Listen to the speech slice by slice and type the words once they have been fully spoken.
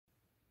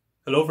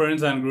Hello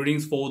friends and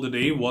greetings for the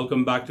day.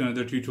 Welcome back to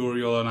another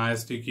tutorial on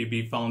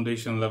ISTQB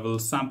Foundation level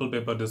sample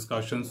paper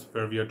discussions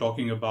where we are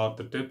talking about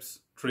the tips,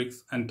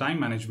 tricks and time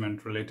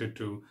management related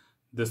to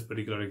this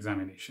particular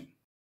examination.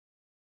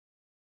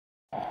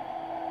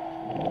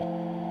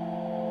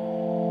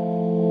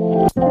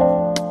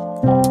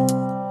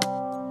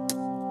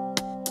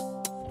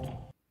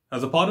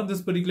 As a part of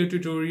this particular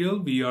tutorial,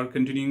 we are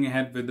continuing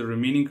ahead with the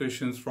remaining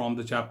questions from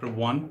the chapter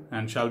 1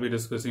 and shall be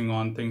discussing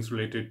on things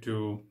related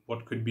to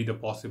what could be the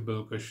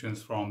possible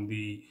questions from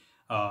the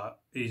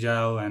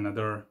agile and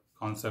other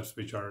concepts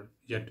which are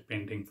yet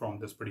pending from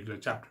this particular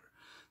chapter.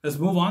 Let's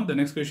move on. The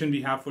next question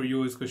we have for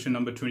you is question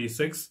number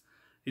 26.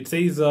 It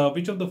says,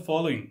 which of the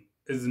following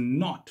is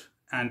not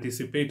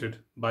anticipated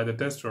by the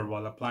tester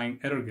while applying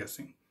error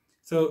guessing?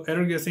 So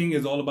error guessing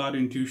is all about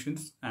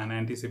intuitions and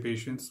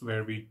anticipations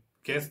where we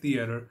guess the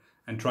error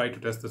and try to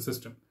test the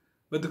system.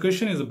 But the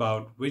question is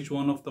about which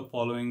one of the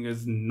following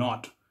is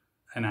not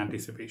an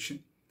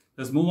anticipation.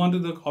 Let's move on to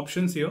the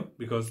options here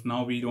because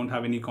now we don't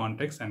have any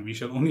context and we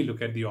shall only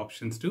look at the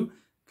options to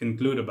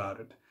conclude about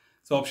it.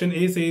 So option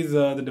A says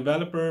the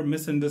developer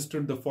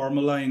misunderstood the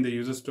formula in the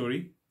user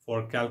story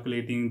for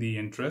calculating the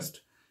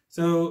interest.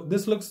 So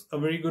this looks a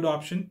very good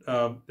option.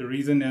 The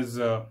reason is,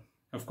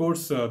 of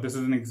course, this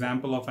is an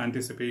example of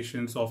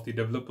anticipations of the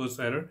developer's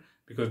error,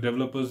 because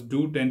developers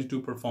do tend to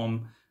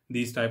perform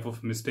these type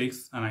of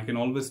mistakes, and I can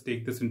always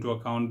take this into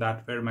account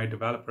that where my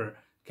developer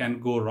can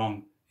go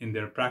wrong in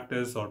their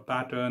practice or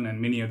pattern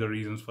and many other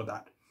reasons for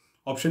that.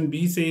 Option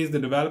B says the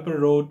developer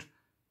wrote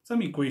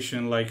some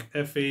equation like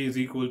FA is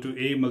equal to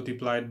A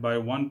multiplied by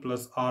 1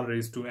 plus R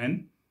raised to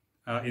N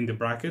in the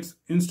brackets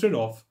instead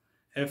of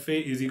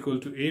FA is equal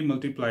to A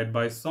multiplied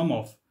by sum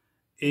of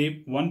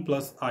A 1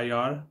 plus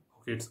IR,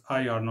 okay, it's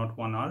IR not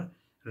 1R,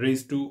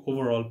 raised to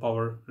overall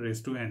power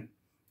raised to N.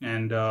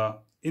 And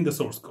in the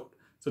source code.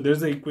 So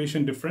there's the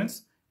equation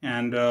difference,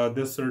 and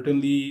this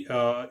certainly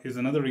is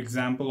another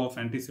example of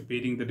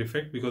anticipating the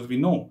defect, because we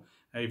know,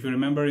 if you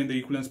remember in the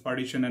equivalence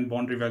partition and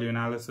boundary value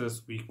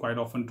analysis, we quite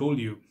often told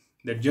you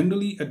that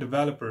generally a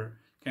developer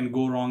can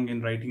go wrong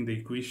in writing the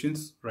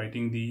equations,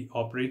 writing the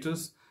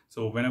operators.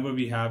 So whenever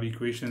we have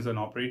equations and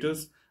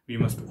operators, we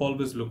must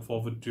always look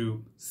forward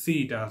to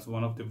see it as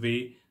one of the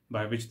way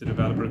by which the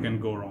developer can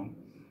go wrong.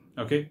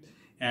 Okay,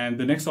 and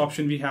the next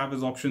option we have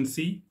is option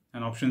C.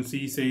 And option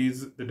C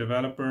says the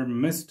developer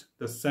missed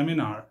the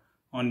seminar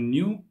on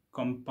new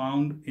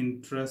compound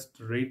interest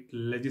rate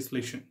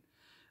legislation.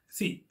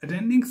 See,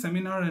 attending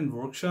seminar and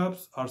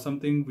workshops are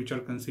something which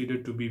are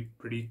considered to be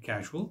pretty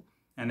casual,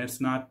 and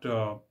it's not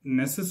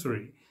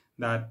necessary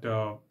that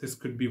this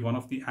could be one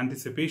of the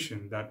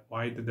anticipation that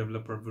why the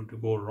developer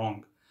would go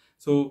wrong.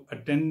 So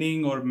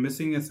attending or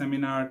missing a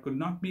seminar could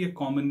not be a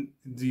common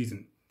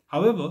reason.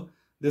 However,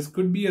 this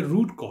could be a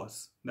root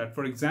cause that,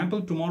 for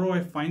example, tomorrow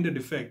I find a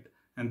defect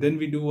and then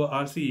we do a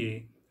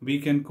RCA, we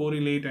can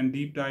correlate and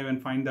deep dive and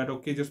find that,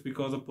 okay, just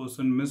because a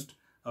person missed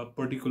a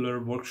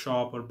particular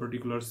workshop or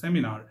particular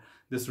seminar,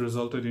 this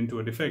resulted into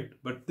a defect.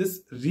 But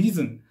this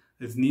reason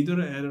is neither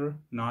an error,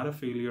 not a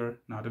failure,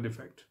 not a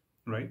defect,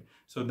 right?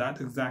 So that's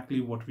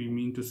exactly what we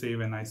mean to say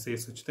when I say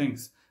such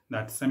things,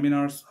 that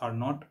seminars are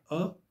not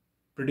a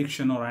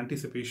prediction or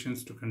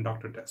anticipations to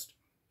conduct a test,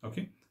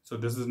 okay? So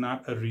this is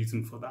not a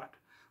reason for that.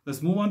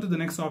 Let's move on to the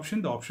next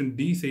option. The option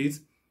D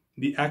says,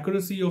 the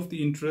accuracy of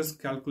the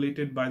interest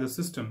calculated by the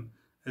system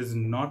is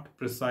not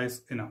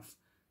precise enough.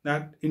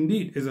 That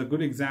indeed is a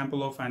good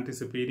example of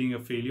anticipating a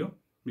failure,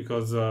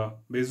 because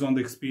based on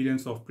the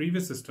experience of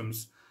previous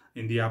systems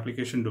in the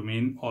application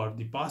domain or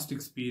the past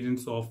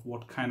experience of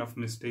what kind of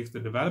mistakes the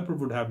developer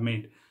would have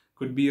made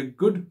could be a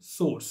good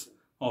source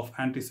of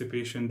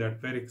anticipation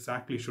that where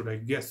exactly should I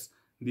guess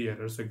the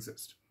errors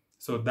exist.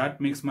 So that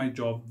makes my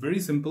job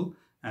very simple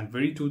and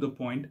very to the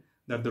point,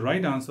 that the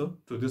right answer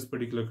to this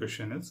particular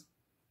question is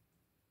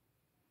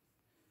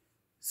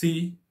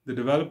C, the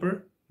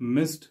developer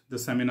missed the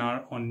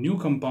seminar on new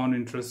compound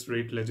interest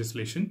rate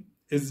legislation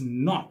is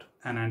not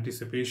an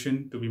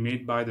anticipation to be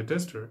made by the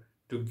tester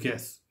to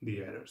guess the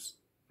errors,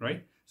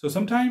 right? So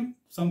sometimes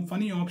some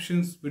funny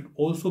options would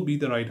also be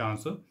the right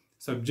answer,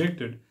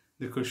 subjected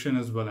the question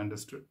is well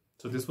understood.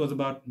 So this was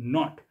about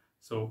not.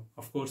 So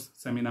of course,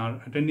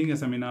 attending a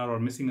seminar or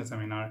missing a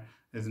seminar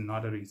is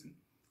not a reason.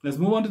 Let's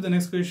move on to the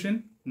next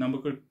question.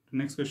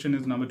 Next question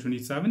is number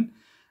 27.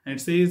 And it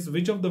says,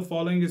 which of the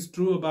following is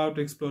true about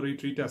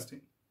exploratory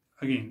testing?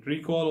 Again,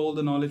 recall all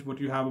the knowledge what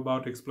you have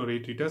about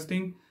exploratory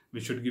testing,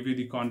 which should give you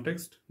the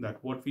context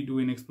that what we do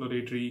in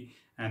exploratory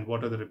and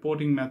what are the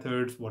reporting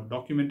methods, what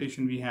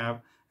documentation we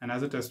have, and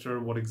as a tester,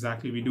 what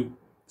exactly we do.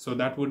 So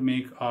that would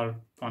make our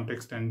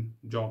context and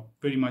job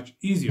very much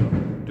easier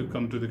to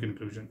come to the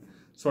conclusion.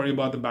 Sorry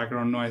about the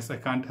background noise. I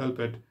can't help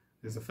it.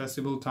 It's a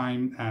festival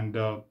time and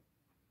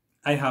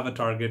I have a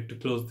target to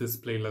close this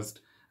playlist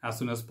as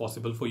soon as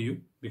possible for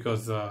you,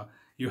 because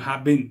you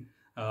have been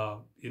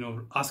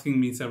asking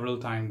me several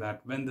times that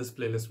when this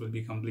playlist will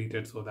be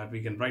completed so that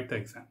we can write the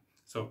exam.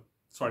 So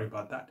sorry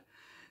about that.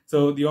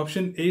 So the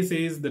option A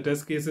says the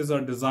test cases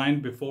are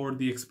designed before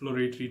the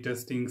exploratory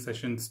testing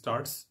session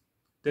starts.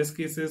 test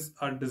cases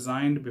are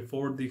designed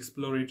before the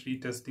exploratory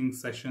testing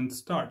session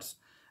starts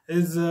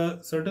is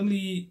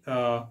certainly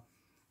one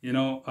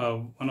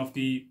of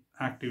the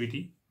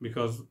activity,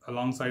 because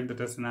alongside the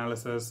test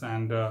analysis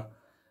and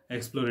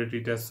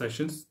exploratory test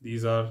sessions,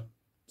 these are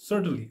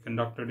certainly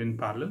conducted in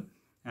parallel.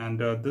 And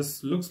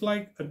this looks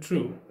like a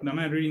true. Am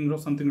I reading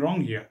something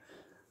wrong here?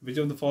 Which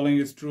of the following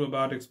is true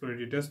about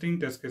exploratory testing?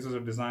 Test cases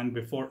are designed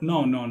before.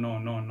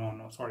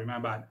 No. Sorry, my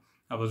bad.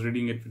 I was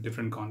reading it with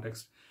different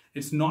context.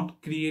 It's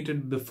not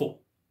created before.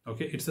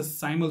 Okay, it's a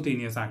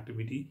simultaneous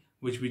activity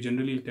which we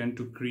generally tend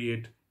to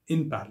create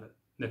in parallel.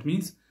 That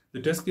means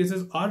the test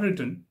cases are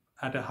written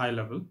at a high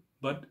level,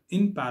 but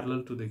in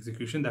parallel to the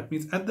execution. That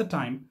means at the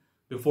time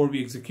before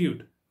we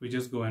execute, we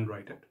just go and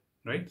write it,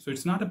 right? So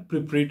it's not a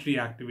preparatory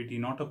activity,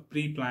 not a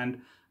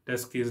pre-planned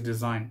test case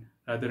design.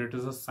 Rather, it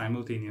is a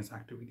simultaneous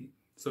activity.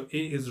 So A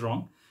is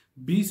wrong.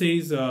 B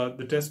says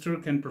the tester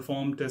can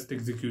perform test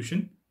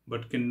execution,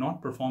 but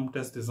cannot perform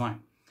test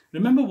design.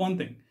 Remember one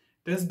thing,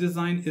 test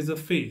design is a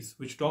phase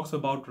which talks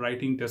about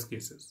writing test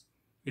cases.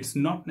 It's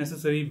not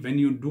necessary when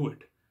you do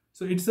it.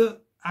 So it's a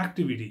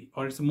activity,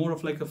 or it's more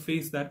of like a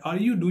phase that are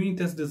you doing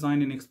test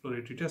design in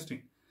exploratory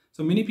testing?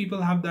 So many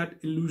people have that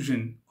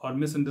illusion or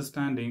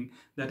misunderstanding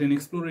that in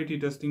exploratory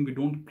testing, we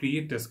don't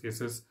create test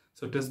cases.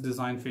 So test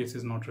design phase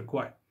is not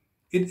required.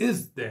 It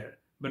is there,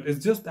 but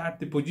it's just that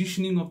the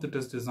positioning of the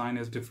test design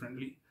is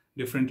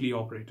differently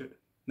operated.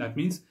 That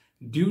means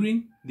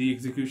during the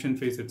execution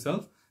phase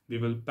itself, we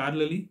will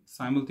parallelly,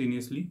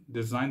 simultaneously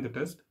design the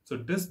test. So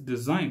test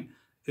design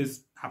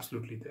is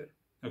absolutely there.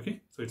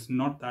 Okay, so it's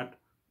not that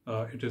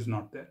it is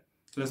not there.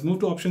 So let's move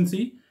to option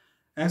C.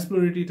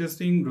 Exploratory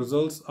testing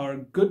results are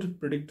good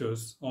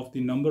predictors of the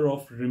number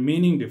of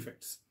remaining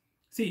defects.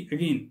 See,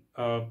 again,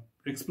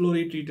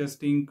 exploratory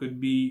testing could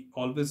be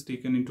always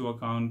taken into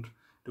account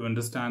to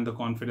understand the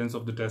confidence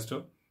of the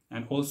tester,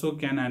 and also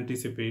can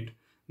anticipate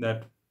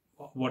that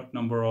what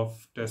number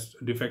of test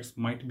defects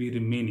might be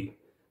remaining.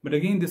 But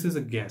again, this is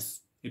a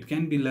guess. It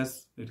can be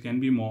less, it can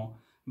be more,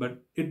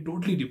 but it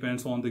totally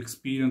depends on the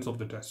experience of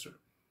the tester.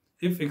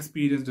 If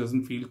experience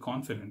doesn't feel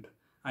confident,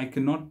 I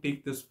cannot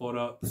take this for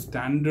a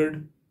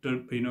standard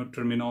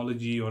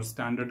terminology or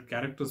standard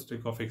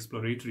characteristic of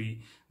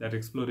exploratory, that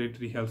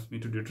exploratory helps me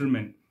to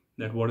determine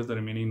that what is the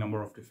remaining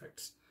number of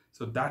defects.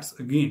 So that's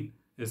again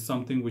is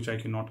something which I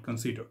cannot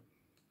consider.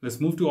 Let's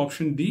move to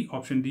option D.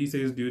 Option D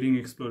says during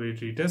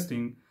exploratory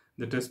testing,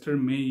 the tester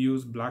may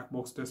use black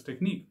box test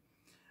technique.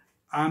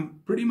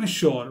 I'm pretty much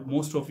sure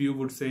most of you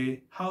would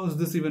say, how is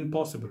this even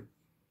possible?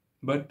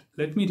 But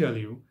let me tell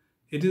you,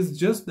 it is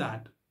just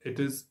that it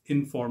is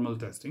informal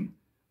testing.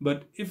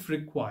 But if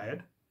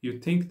required, you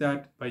think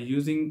that by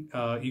using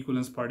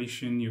equivalence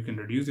partition, you can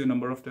reduce your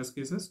number of test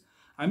cases.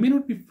 I may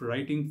not be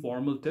writing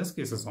formal test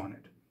cases on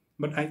it,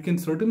 but I can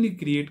certainly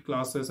create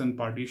classes and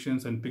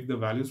partitions and pick the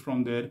values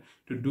from there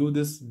to do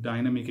this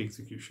dynamic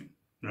execution,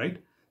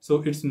 right?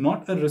 So it's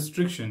not a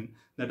restriction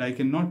that I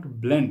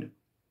cannot blend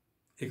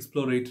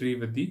exploratory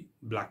with the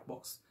black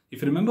box.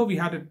 If you remember, we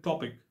had a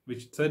topic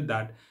which said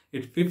that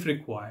if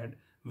required,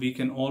 we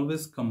can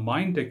always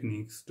combine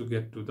techniques to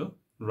get to the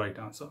right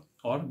answer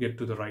or get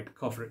to the right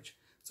coverage.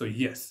 So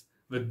yes,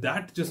 with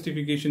that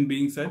justification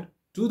being said,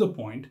 to the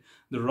point,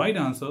 the right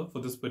answer for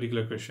this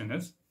particular question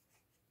is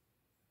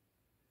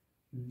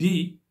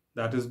D,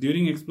 that is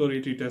during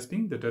exploratory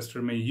testing, the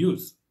tester may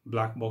use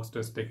black box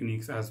test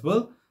techniques as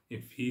well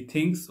if he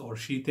thinks or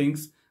she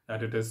thinks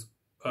that it is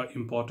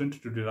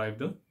important to derive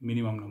the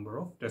minimum number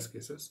of test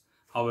cases.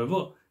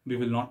 However, we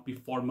will not be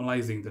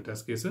formalizing the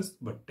test cases,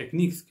 but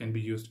techniques can be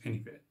used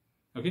anywhere.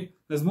 Okay,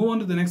 let's move on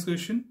to the next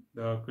question,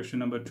 the question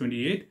number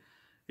 28.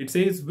 It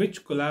says,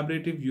 which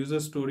collaborative user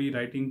story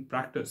writing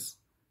practice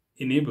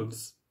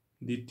enables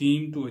the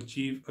team to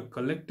achieve a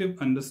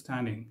collective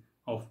understanding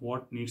of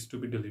what needs to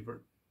be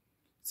delivered?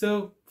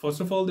 So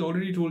first of all, they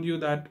already told you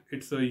that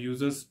it's a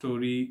user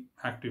story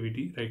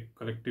activity, like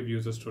collective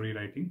user story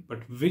writing, but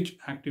which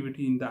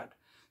activity in that?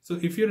 So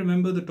if you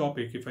remember the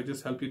topic, if I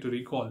just help you to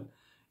recall,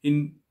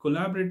 in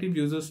collaborative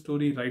user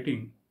story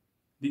writing,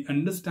 the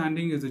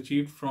understanding is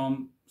achieved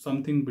from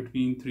something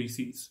between 3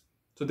 C's.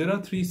 So there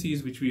are 3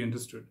 C's which we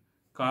understood: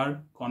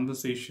 card,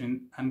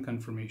 conversation, and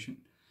confirmation.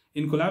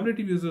 In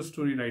collaborative user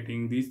story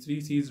writing, these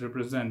 3 C's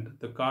represent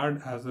the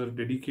card as a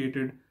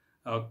dedicated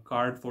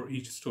card for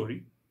each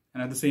story.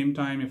 And at the same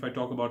time, if I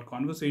talk about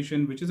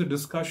conversation, which is a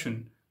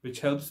discussion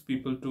which helps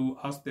people to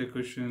ask their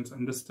questions,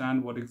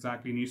 understand what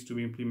exactly needs to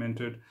be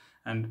implemented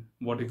and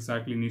what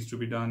exactly needs to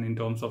be done in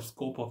terms of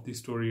scope of the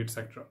story,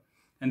 etc.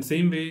 And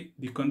same way,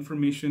 the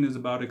confirmation is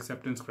about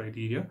acceptance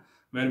criteria,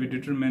 where we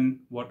determine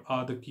what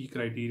are the key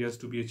criteria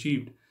to be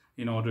achieved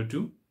in order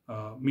to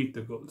meet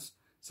the goals.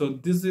 So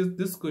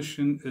this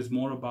question is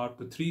more about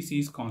the 3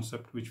 C's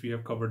concept, which we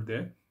have covered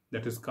there,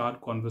 that is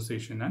card,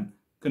 conversation, and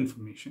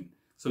confirmation.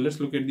 So let's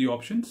look at the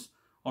options.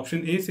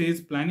 Option A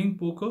says planning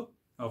poker.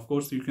 Of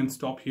course, you can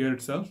stop here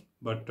itself,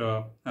 but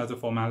as a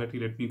formality,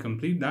 let me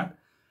complete that.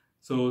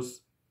 So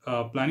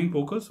planning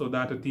poker so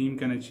that a team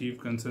can achieve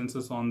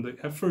consensus on the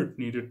effort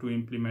needed to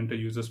implement a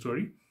user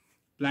story.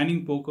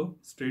 Planning poker,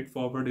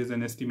 straightforward, is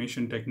an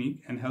estimation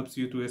technique and helps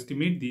you to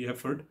estimate the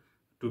effort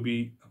to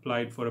be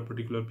applied for a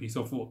particular piece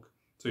of work.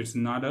 So it's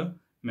not a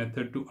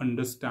method to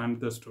understand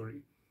the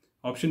story.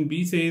 Option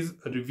B says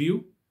a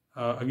review.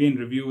 Again,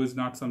 review is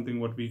not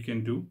something what we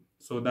can do,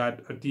 so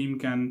that a team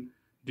can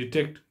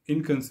detect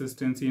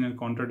inconsistency and a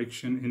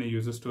contradiction in a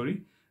user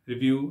story.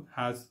 Review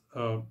has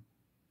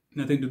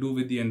nothing to do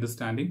with the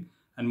understanding,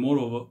 and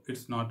moreover,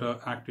 it's not an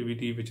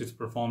activity which is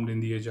performed in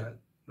the agile,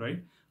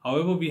 right?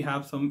 However, we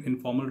have some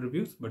informal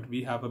reviews, but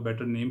we have a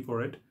better name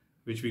for it,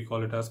 which we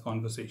call it as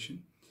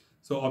conversation.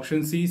 So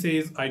option C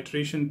says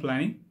iteration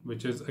planning,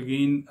 which is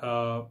again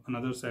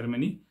another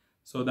ceremony,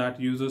 so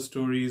that user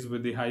stories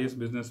with the highest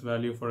business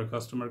value for a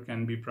customer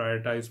can be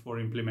prioritized for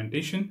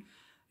implementation.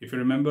 If you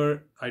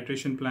remember,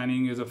 iteration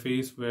planning is a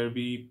phase where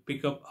we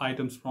pick up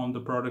items from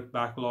the product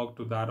backlog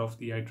to that of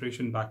the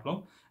iteration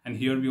backlog. And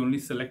here we only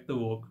select the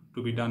work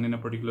to be done in a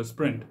particular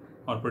sprint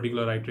or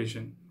particular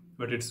iteration.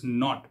 But it's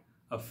not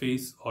a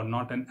phase or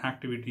not an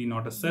activity,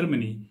 not a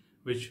ceremony,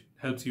 which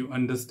helps you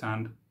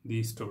understand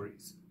these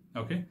stories.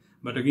 Okay.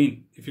 But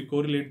again, if you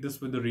correlate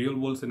this with the real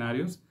world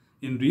scenarios,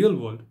 in real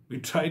world, we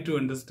try to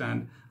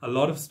understand a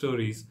lot of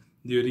stories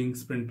during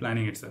sprint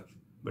planning itself,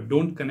 but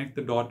don't connect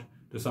the dot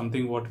to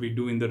something what we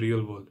do in the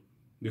real world,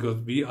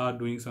 because we are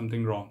doing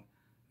something wrong.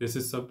 This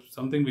is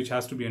something which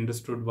has to be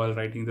understood while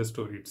writing the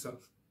story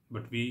itself,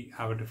 but we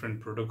have a different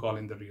protocol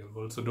in the real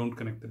world. So don't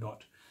connect the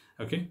dot,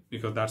 okay?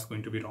 Because that's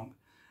going to be wrong.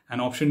 And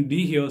option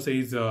D here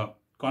says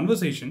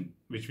conversation,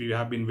 which we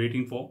have been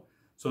waiting for,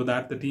 so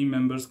that the team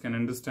members can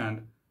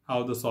understand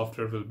how the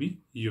software will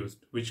be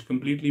used, which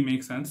completely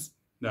makes sense,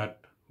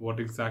 that what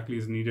exactly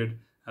is needed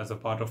as a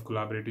part of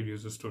collaborative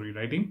user story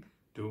writing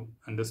to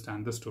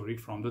understand the story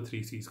from the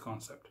 3 C's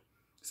concept.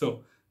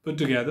 So put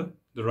together,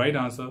 the right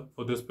answer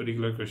for this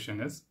particular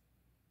question is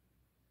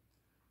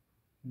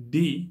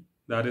D,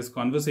 that is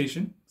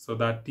conversation, so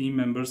that team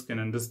members can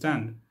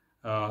understand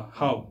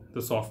how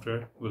the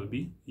software will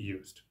be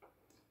used.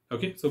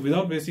 Okay, so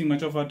without wasting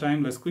much of our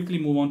time, let's quickly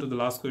move on to the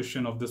last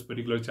question of this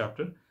particular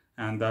chapter,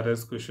 and that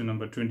is question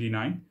number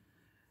 29.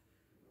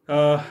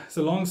 It's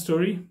a long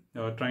story,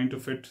 trying to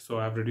fit, so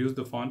I've reduced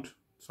the font.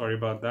 Sorry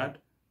about that,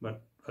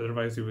 but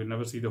otherwise you will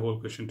never see the whole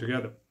question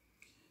together.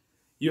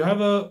 You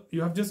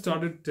have just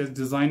started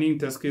designing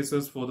test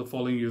cases for the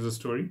following user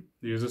story.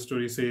 The user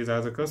story says,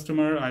 as a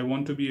customer, I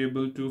want to be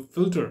able to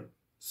filter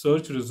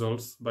search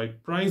results by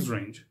price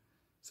range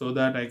so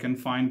that I can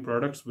find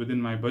products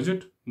within my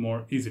budget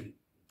more easily.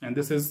 And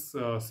this is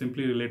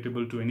simply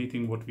relatable to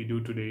anything what we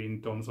do today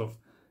in terms of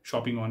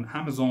shopping on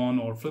Amazon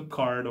or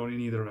Flipkart or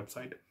any other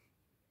website.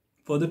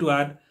 Further to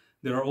add,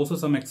 there are also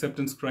some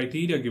acceptance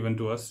criteria given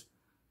to us.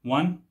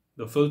 One,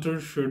 the filter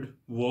should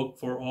work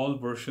for all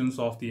versions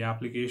of the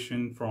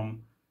application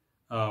from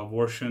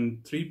version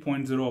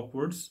 3.0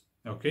 upwards.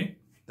 Okay,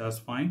 that's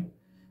fine.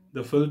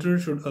 The filter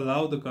should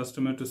allow the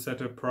customer to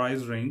set a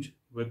price range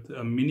with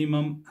a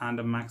minimum and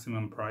a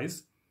maximum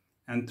price.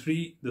 And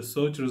 3, the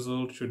search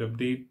result should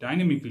update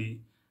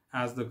dynamically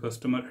as the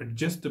customer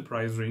adjusts the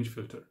price range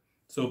filter.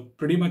 So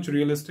pretty much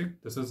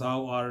realistic. This is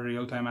how our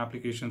real-time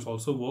applications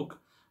also work.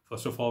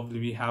 First of all,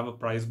 we have a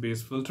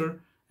price-based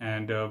filter,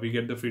 and we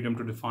get the freedom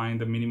to define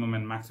the minimum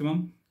and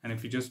maximum. And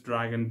if you just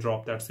drag and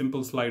drop that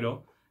simple slider,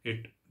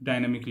 it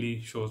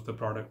dynamically shows the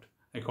product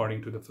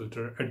according to the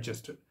filter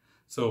adjusted.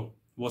 So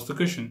what's the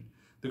question?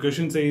 The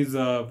question says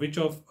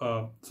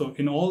so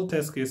in all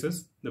test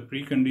cases, the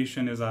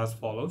precondition is as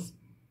follows.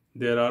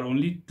 There are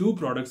only 2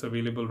 products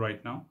available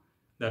right now,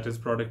 that is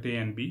product A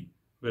and B,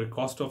 where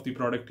cost of the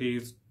product A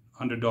is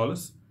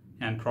 $100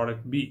 and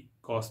product B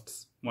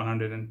costs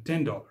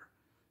 $110.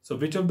 So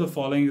which of the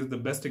following is the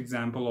best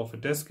example of a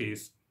test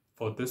case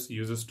for this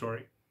user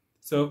story?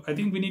 So I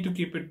think we need to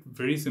keep it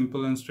very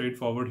simple and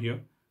straightforward here.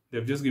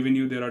 They've just given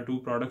you there are 2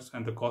 products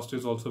and the cost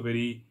is also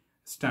very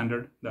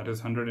standard, that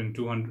is 100 and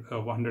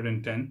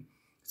 110.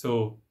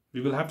 So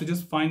we will have to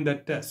just find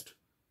that test,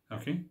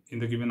 okay, in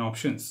the given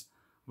options,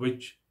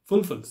 which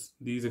fulfills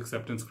these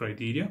acceptance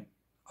criteria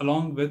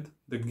along with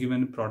the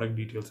given product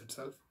details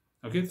itself.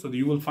 Okay, so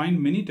you will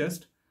find many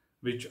tests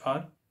which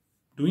are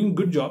doing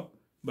good job,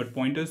 but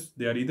point is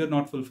they are either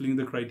not fulfilling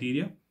the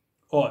criteria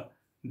or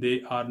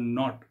they are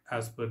not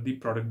as per the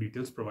product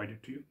details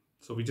provided to you.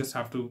 So we just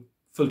have to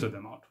filter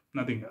them out,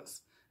 nothing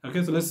else.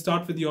 Okay, so let's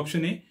start with the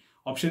option A.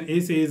 Option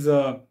A says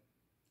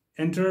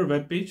enter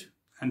web page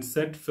and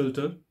set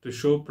filter to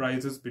show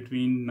prices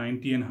between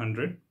 90 and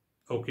 100.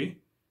 Okay,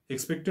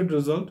 expected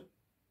result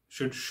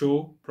should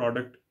show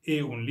product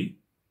A only.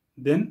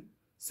 Then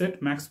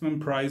set maximum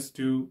price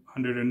to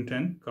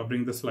 110,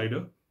 covering the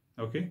slider.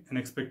 Okay, an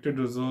expected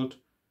result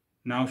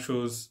now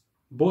shows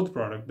both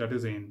product, that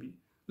is A and B.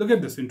 Look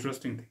at this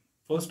interesting thing.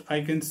 First,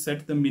 I can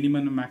set the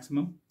minimum and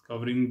maximum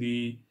covering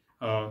the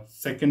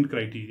second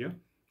criteria.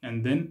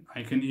 And then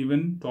I can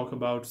even talk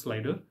about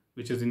slider,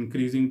 which is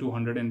increasing to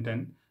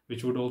 110,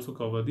 which would also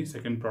cover the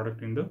second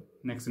product in the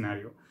next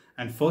scenario.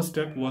 And first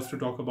step was to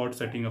talk about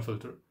setting a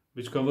filter,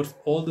 which covers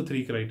all the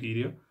 3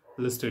 criteria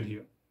listed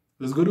here.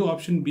 Let's go to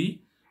option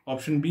B.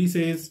 Option B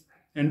says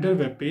enter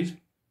web page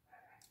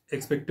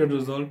expected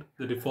result,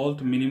 the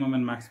default minimum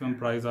and maximum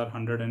price are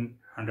 100 and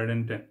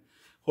 110.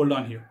 Hold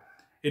on here.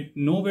 It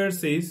nowhere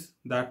says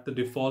that the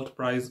default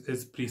price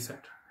is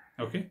preset,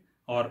 okay?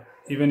 Or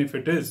even if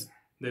it is,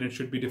 then it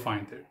should be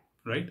defined there,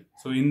 right?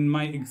 So in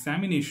my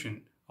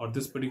examination or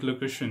this particular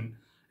question,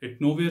 it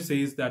nowhere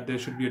says that there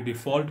should be a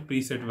default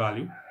preset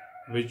value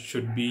which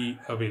should be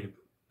available,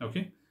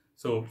 okay?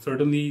 So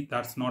certainly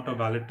that's not a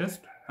valid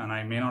test and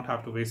I may not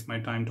have to waste my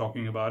time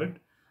talking about it.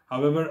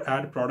 However,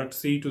 add product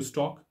C to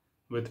stock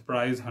with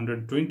price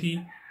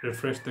 120,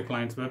 refresh the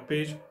client's web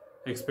page,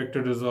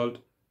 expected result,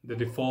 the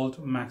default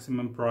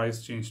maximum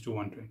price changed to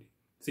 120.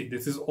 See,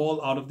 this is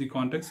all out of the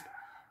context.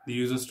 The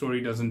user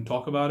story doesn't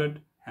talk about it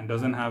and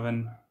doesn't have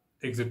an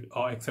exit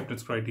or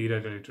acceptance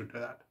criteria related to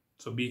that.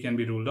 So B can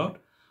be ruled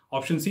out.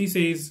 Option C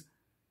says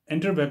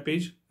enter web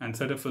page and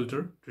set a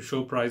filter to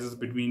show prices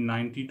between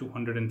 90 to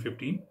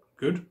 115.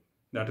 Good,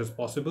 that is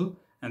possible.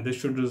 And this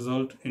should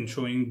result in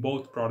showing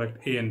both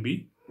product A and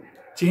B.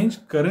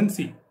 Change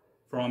currency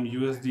from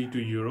USD to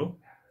Euro.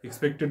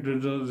 Expected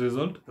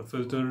result, the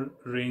filter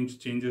range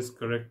changes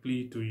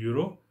correctly to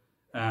Euro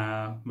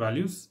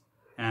values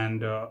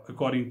and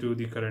according to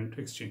the current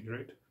exchange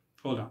rate.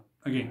 Hold on.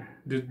 Again,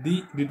 did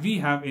we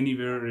have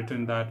anywhere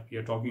written that we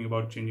are talking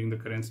about changing the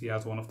currency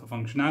as one of the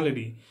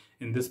functionality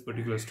in this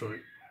particular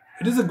story?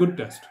 It is a good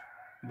test,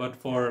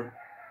 but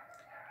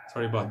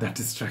sorry about that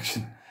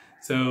distraction.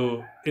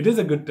 So it is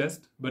a good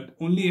test, but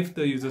only if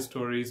the user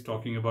story is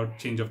talking about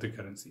change of the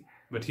currency.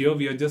 But here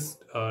we are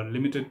just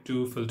limited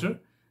to filter,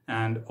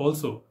 and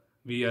also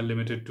we are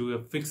limited to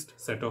a fixed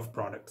set of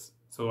products.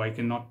 So I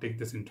cannot take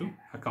this into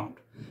account.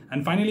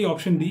 And finally,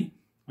 option D,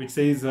 which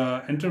says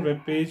enter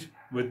web page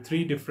with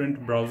 3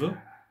 different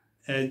browser,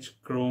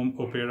 Edge, Chrome,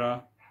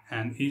 Opera,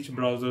 and each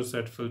browser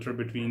set filter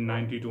between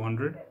 90 to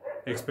 100.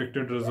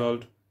 Expected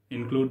result,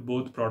 include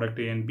both product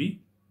A and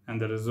B,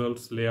 and the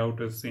results layout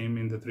is same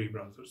in the 3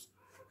 browsers.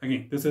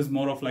 Again, this is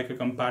more of like a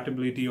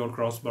compatibility or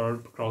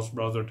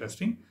cross-browser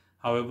testing.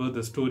 However,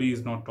 the story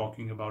is not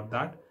talking about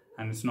that,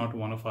 and it's not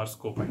one of our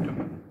scope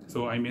item.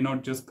 So I may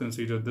not just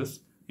consider this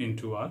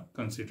into our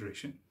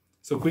consideration.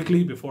 So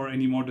quickly, before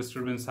any more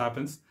disturbance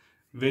happens,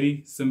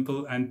 very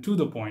simple and to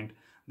the point,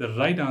 the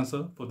right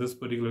answer for this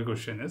particular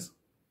question is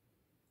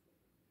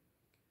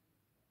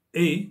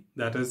A,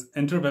 that is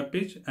enter web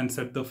page and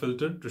set the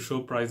filter to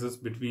show prices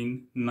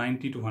between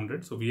 90 to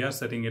 100. So we are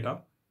setting it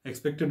up.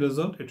 Expected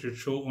result, it should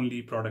show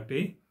only product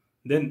A.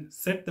 Then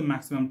set the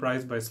maximum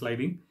price by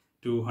sliding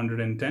to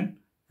 110,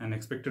 and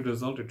expected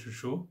result, it should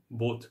show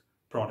both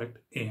product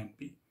A and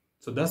B.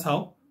 So that's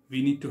how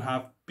we need to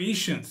have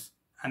patience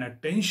and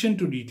attention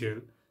to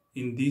detail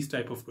in these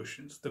type of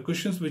questions. The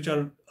questions which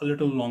are a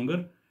little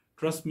longer,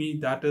 trust me,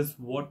 that is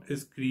what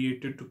is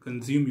created to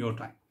consume your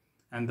time.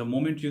 And the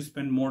moment you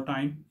spend more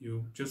time,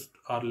 you just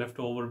are left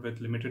over with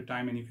limited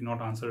time and you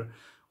cannot answer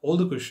all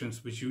the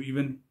questions which you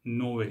even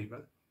know very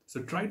well.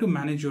 So try to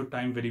manage your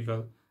time very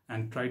well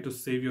and try to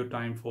save your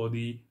time for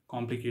the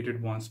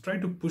complicated ones. Try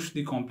to push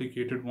the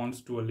complicated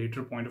ones to a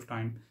later point of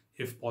time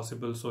if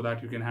possible, so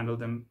that you can handle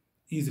them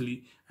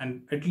easily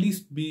and at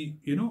least be,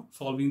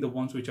 solving the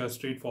ones which are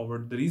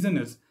straightforward. The reason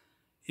is,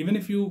 even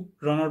if you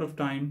run out of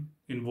time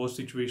in worst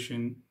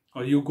situation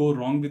or you go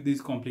wrong with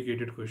these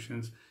complicated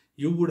questions,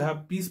 you would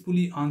have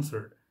peacefully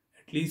answered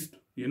at least,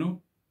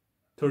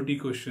 30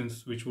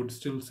 questions, which would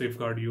still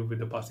safeguard you with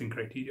the passing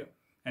criteria.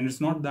 And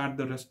it's not that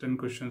the rest 10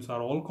 questions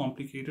are all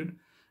complicated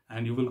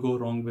and you will go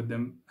wrong with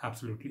them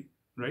absolutely,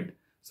 right?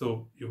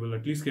 So you will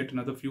at least get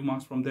another few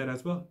marks from there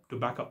as well to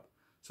back up.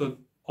 So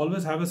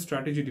always have a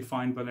strategy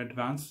defined well in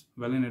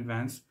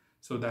advance,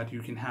 so that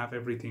you can have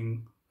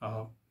everything,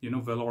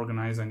 well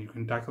organized and you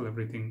can tackle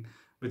everything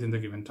within the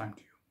given time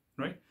to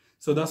you, right?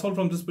 So that's all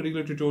from this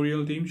particular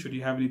tutorial, team. Should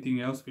you have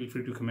anything else, feel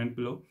free to comment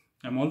below.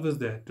 I'm always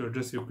there to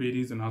address your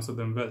queries and answer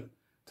them well.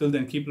 Till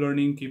then, keep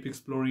learning, keep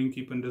exploring,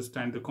 keep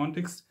understanding the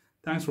context.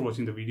 Thanks for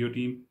watching the video,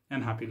 team,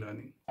 and happy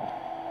learning.